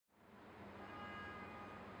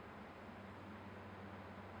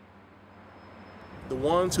The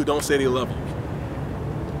ones who don't say they love you.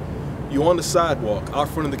 You're on the sidewalk out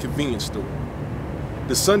front of the convenience store.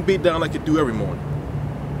 The sun beat down like it do every morning.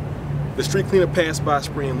 The street cleaner passed by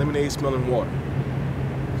spraying lemonade smelling water.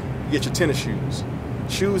 You get your tennis shoes.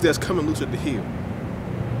 Shoes that's coming loose at the heel.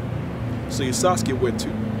 So your socks get wet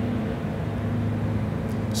too.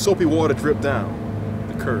 Soapy water drip down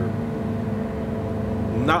the curb.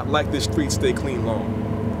 Not like this street stay clean long.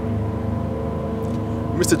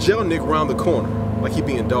 Mr. Jelnick round the corner like he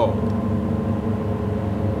being dogged.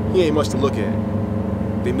 He ain't much to look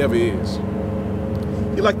at. They never is.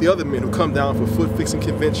 He like the other men who come down for foot fixing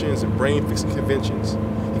conventions and brain fixing conventions.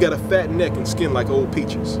 He got a fat neck and skin like old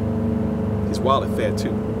peaches. His wallet fat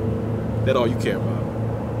too. That all you care about.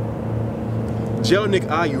 Jelnick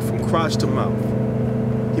eye you from crotch to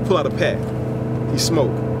mouth. He pull out a pack. He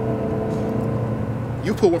smoke.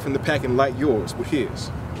 You pull one from the pack and light yours with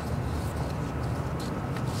his.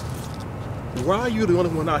 Why are you the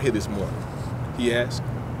only one out here this morning? He asked.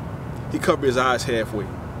 He covered his eyes halfway.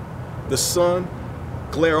 The sun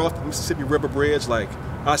glare off the Mississippi River Bridge like,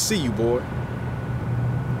 I see you, boy.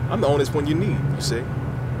 I'm the only one you need, you say.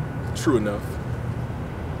 True enough.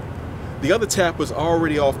 The other tapper's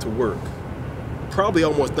already off to work. Probably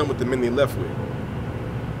almost done with the men they left with.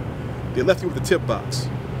 They left you with the tip box.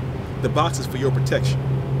 The box is for your protection.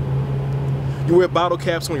 You wear bottle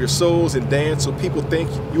caps on your soles and dance so people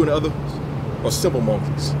think you and others are simple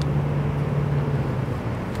monkeys.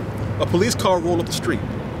 A police car rolled up the street.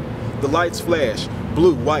 The lights flash,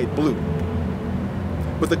 blue, white, blue.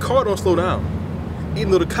 But the car don't slow down,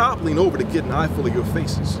 even though the cop leaned over to get an eyeful of your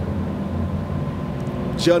faces.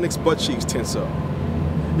 Jelnick's butt cheeks tense up.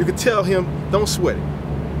 You could tell him, don't sweat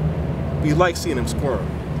it. But you like seeing him squirm.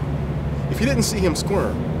 If you didn't see him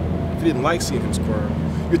squirm, if you didn't like seeing him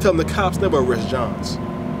squirm, you're telling the cops never arrest Johns.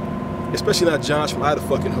 Especially not Johns from Ida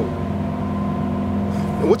fucking Hope.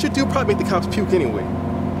 And what you do probably make the cops puke anyway.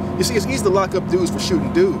 You see, it's easy to lock up dudes for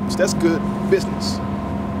shooting dudes. That's good business.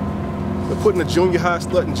 But putting a junior high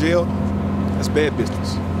slut in jail, that's bad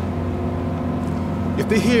business. If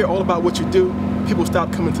they hear all about what you do, people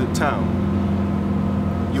stop coming to the town.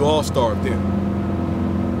 You all starve then.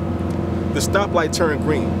 The stoplight turned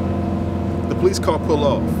green. The police car pulled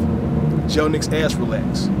off. Jelnick's ass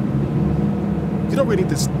relaxed. You don't really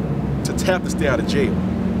need to tap to stay out of jail.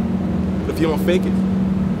 But if you don't fake it,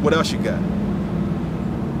 what else you got?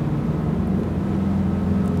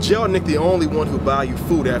 Jelnick the only one who buy you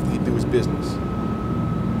food after he do his business.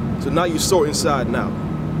 So now you sore inside and out.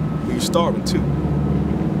 But you're starving too.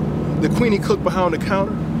 The queenie cook behind the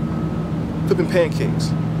counter, flipping pancakes.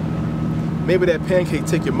 Maybe that pancake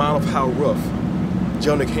take your mind off how rough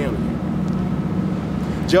Jelnick handled you.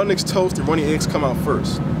 Jelnick's toast and runny eggs come out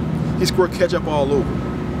first. He squirt ketchup all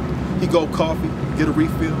over. He gulp coffee, get a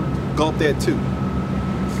refill, gulp that too.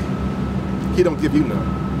 He don't give you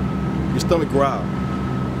none. Your stomach growl.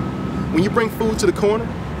 When you bring food to the corner,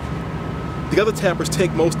 the other tappers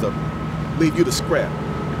take most of it, leave you to scrap.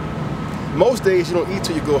 Most days you don't eat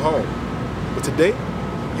till you go home, but today,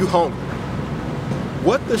 you hungry.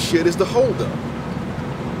 What the shit is the holdup?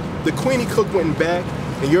 The queenie cook went back,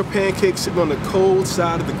 and your pancake sitting on the cold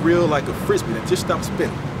side of the grill like a frisbee that just stopped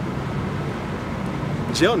spinning.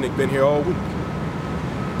 Jelnick been here all week.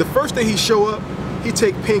 The first day he show up, he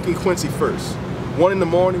take Pink and Quincy first, one in the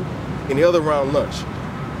morning and the other around lunch.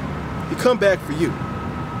 He come back for you,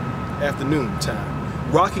 afternoon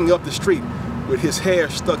time, rocking up the street with his hair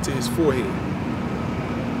stuck to his forehead.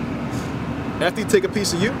 After he take a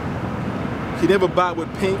piece of you, he never buy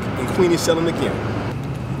with Pink and Queenie selling again.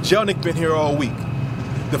 Jelnick been here all week.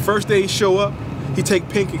 The first day he show up, he take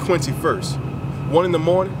Pink and Quincy first, one in the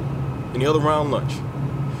morning and the other around lunch.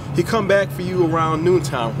 He come back for you around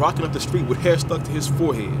noontime, rocking up the street with hair stuck to his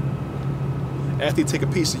forehead. After he take a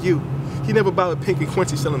piece of you, he never buy with Pink and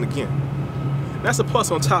Quincy selling again. That's a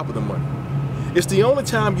plus on top of the money. It's the only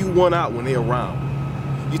time you won out when they're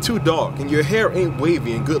around. You're too dark and your hair ain't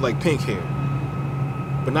wavy and good like Pink hair.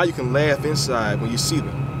 But now you can laugh inside when you see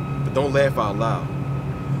them, but don't laugh out loud.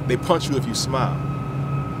 They punch you if you smile.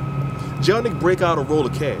 Jelnick break out a roll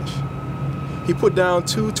of cash. He put down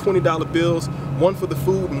two $20 bills, one for the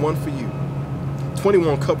food and one for you. 20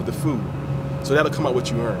 won't cover the food, so that'll come out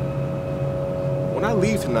what you earn. When I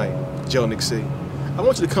leave tonight, Jelnick say, I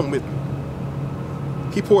want you to come with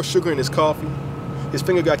me. He pours sugar in his coffee. His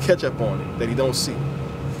finger got ketchup on it that he don't see.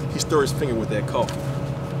 He stirs his finger with that coffee.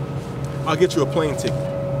 I'll get you a plane ticket.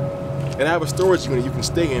 And I have a storage unit you can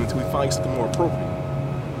stay in until we find something more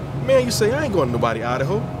appropriate. Man, you say, I ain't going to nobody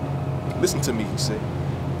Idaho. Listen to me, he said.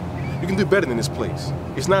 You can do better than this place.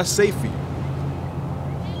 It's not safe for you.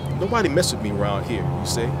 Nobody mess with me around here, you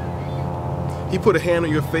say. He put a hand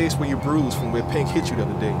on your face where you bruised from where Pink hit you the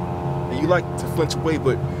other day. And you like to flinch away,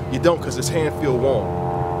 but you don't because his hand feel warm.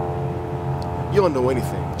 You don't know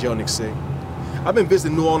anything, Jelnick said. I've been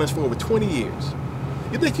visiting New Orleans for over 20 years.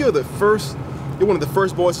 You think you're one of the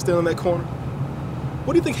first boys to stand on that corner?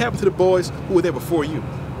 What do you think happened to the boys who were there before you?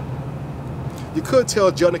 You could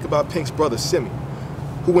tell Jelnick about Pink's brother, Simi,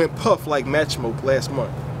 who went puff like matchsmoke last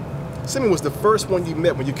month. Simi was the first one you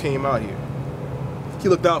met when you came out here. He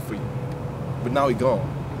looked out for you, but now he gone.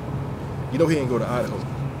 You know he ain't go to Idaho.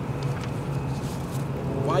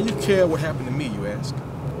 Why you care what happened to me, you ask?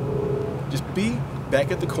 Just be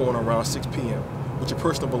back at the corner around 6 p.m. with your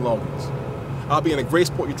personal belongings. I'll be in a gray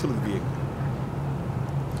sport utility vehicle.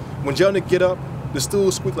 When Jelnick get up, the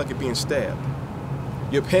stool squeak like it being stabbed.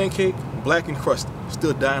 Your pancake, black and crusty,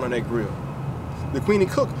 still dying on that grill. The Queenie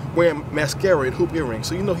cook wearing mascara and hoop earrings,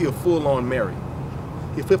 so you know he a full-on Mary.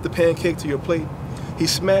 He flipped the pancake to your plate. He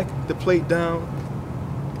smacked the plate down.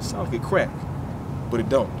 It sounds like it crack, but it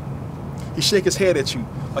don't. He shake his head at you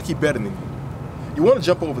like he better than you. You want to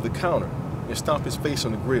jump over the counter and stomp his face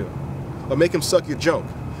on the grill, or make him suck your junk.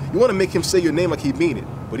 You want to make him say your name like he mean it,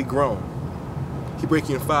 but he grown. He break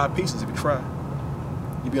you in 5 pieces if you try.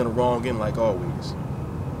 You be on the wrong end like always.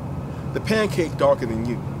 The pancake darker than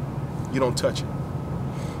you. You don't touch it.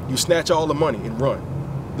 You snatch all the money and run.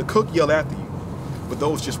 The cook yell after you, but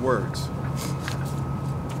those just words.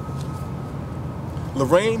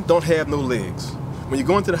 Lorraine don't have no legs. When you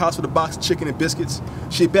go into the house with a box of chicken and biscuits,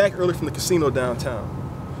 she back early from the casino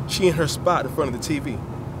downtown. She in her spot in front of the TV.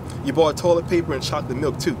 You bought toilet paper and chocolate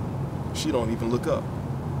milk too. She don't even look up.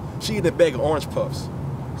 She eating a bag of orange puffs.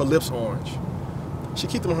 Her lips orange. She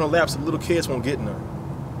keep them on her lap so the little kids won't get none.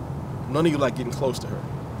 None of you like getting close to her.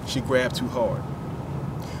 She grabbed too hard.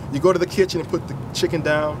 You go to the kitchen and put the chicken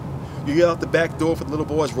down. You get out the back door for the little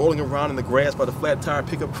boys rolling around in the grass by the flat tire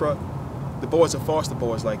pickup truck. The boys are foster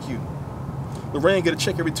boys like you. Lorraine get a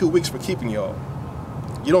check every 2 weeks for keeping y'all.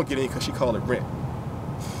 You don't get any because she call it rent.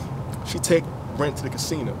 She take rent to the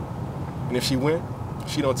casino. And if she win,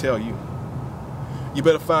 she don't tell you. You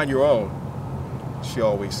better find your own, she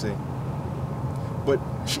always say. But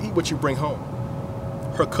she eat what you bring home.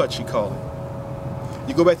 Her cut, she call it.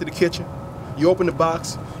 You go back to the kitchen, you open the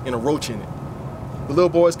box, and a roach in it. The little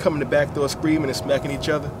boys come in the back door screaming and smacking each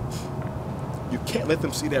other. You can't let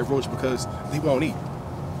them see that roach because they won't eat.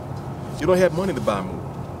 You don't have money to buy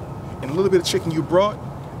more. And a little bit of chicken you brought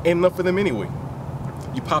ain't enough for them anyway.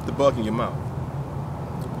 You pop the bug in your mouth.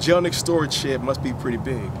 Jelnick's storage shed must be pretty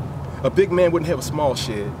big. A big man wouldn't have a small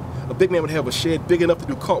shed. A big man would have a shed big enough to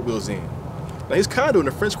do cartwheels in. Now his condo in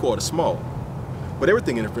the French Quarter is small, but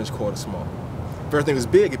everything in the French Quarter is small. If everything was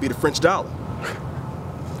big, it'd be the French dollar.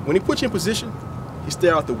 When he puts you in position, you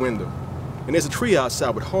stare out the window. And there's a tree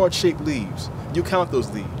outside with heart-shaped leaves. You count those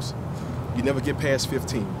leaves. You never get past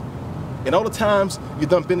 15. And all the times you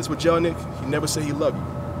done business with Jelnick, he never say he love you.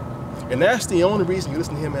 And that's the only reason you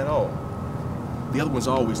listen to him at all. The other ones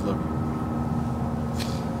always love you.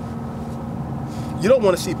 You don't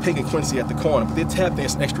want to see Pink and Quincy at the corner, but they tap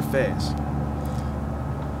dancing extra fast.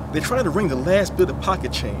 They're trying to wring the last bit of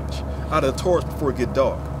pocket change out of the tourists before it get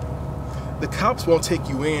dark. The cops won't take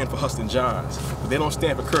you in for hustling johns, but they don't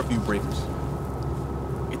stand for curfew breakers.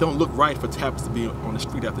 It don't look right for tappers to be on the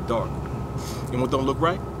street after dark. And what don't look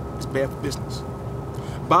right is bad for business.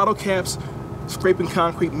 Bottle caps scraping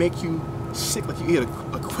concrete make you sick like you ate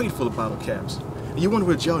a crate full of bottle caps. And you wonder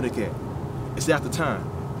where Jelnick at. It's after time.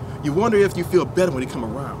 You wonder if you feel better when he come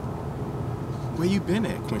around. Where you been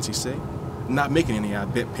at, Quincy say. Not making any, I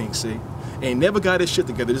bet, Pink say. Ain't never got his shit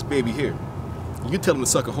together, this baby here. You tell him to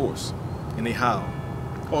suck a horse. And they howl.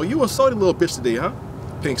 Oh, you a salty little bitch today, huh?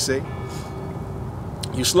 Pink say.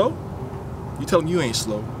 You slow? You tell him you ain't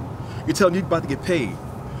slow. You tell him you about to get paid.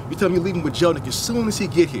 You tell him you're leaving with Jelnick as soon as he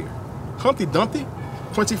get here. Humpty Dumpty?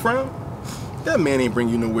 Quincy frown. That man ain't bring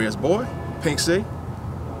you nowheres, boy. Pink say.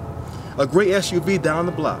 A gray SUV down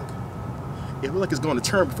the block. It look like it's going to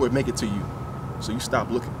turn before it make it to you. So you stop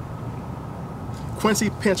looking. Quincy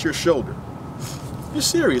pinch your shoulder. You're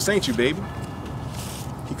serious, ain't you, baby?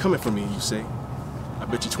 He coming for me, you say. I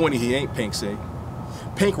bet you 20 he ain't, Pink say.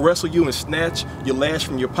 Pink wrestle you and snatch your lash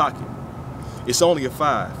from your pocket. It's only a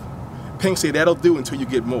 5. Pink say that'll do until you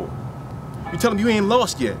get more. You tell him you ain't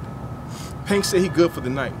lost yet. Pink say he good for the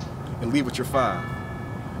night and leave with your 5.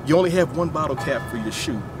 You only have 1 bottle cap for your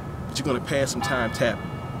shoe, but you're gonna pass some time tapping.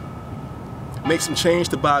 Make some change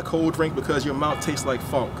to buy a cold drink because your mouth tastes like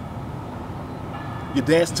funk. You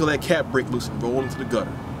dance until that cap break loose and roll into the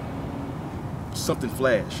gutter. Something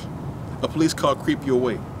flash. A police car creep your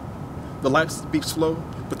way. The lights beep slow,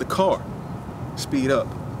 but the car speed up.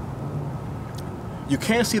 You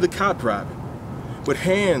can't see the cop driving, with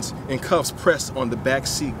hands and cuffs pressed on the back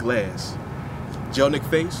seat glass. Jelnik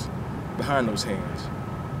face behind those hands.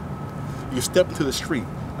 You step into the street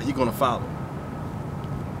like you're gonna follow,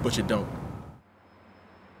 but you don't.